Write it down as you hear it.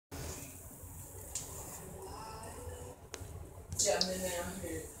Chapman down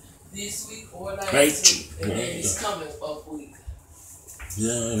here this week or last Right. week, and then it's coming up week.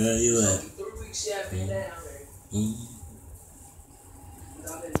 Yeah, where you So at? 3 weeks Chapman down there.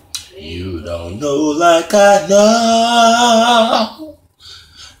 You don't know like I know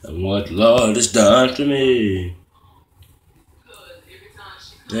what the Lord has done for me.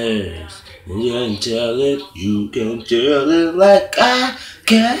 Yes, you can tell it, you can tell it like I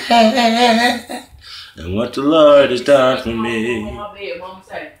can. And what the Lord has done for me.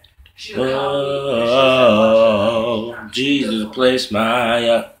 Oh, Jesus placed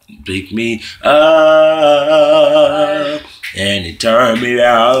picked me up, and He turned me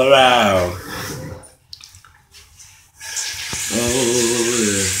all around.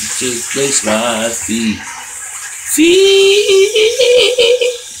 Oh, just placed my feet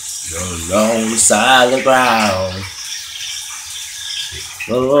on the side of the ground.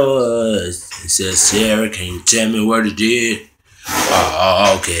 Oh, it says, Sarah, can you tell me what He did?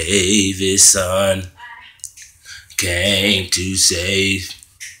 Oh, gave His Son, came to save,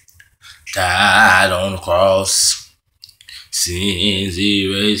 died on the cross, sins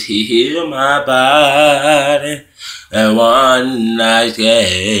erased, He healed my body, and one night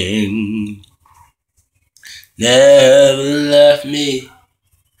came, never left me,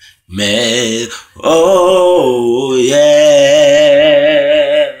 man. Oh yeah,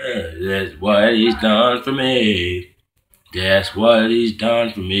 that's what He's done for me. That's what He's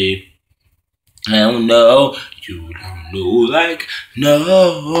done for me. I don't know, you don't know like no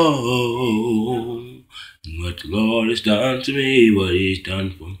what the Lord has done to me, what He's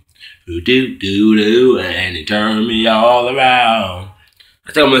done for me. Do, and He turned me all around.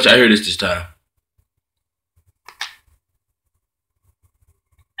 I think I'm gonna let y'all hear this time.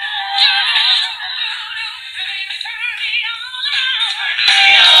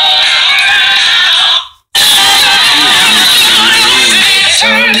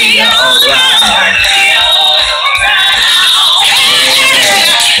 Turn me all around.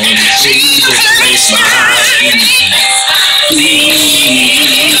 And Jesus placed my feet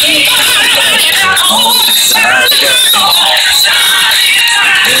on the side of the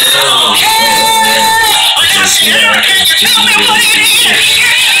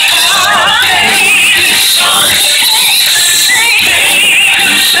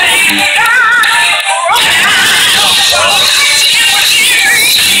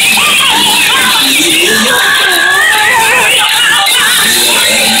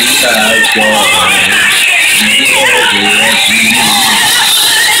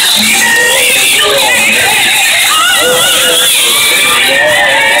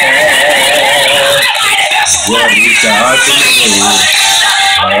what He's done for me.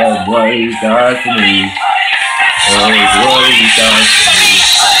 Oh, what He's done for me. Oh, what He's done for me.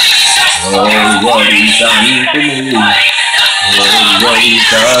 Oh, what He's done for me. Oh, what He's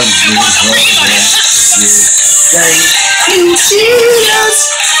done for me. Thank you, Jesus.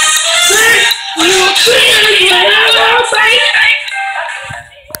 Thank you, Jesus.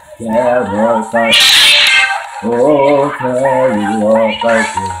 There was like, oh, there was like.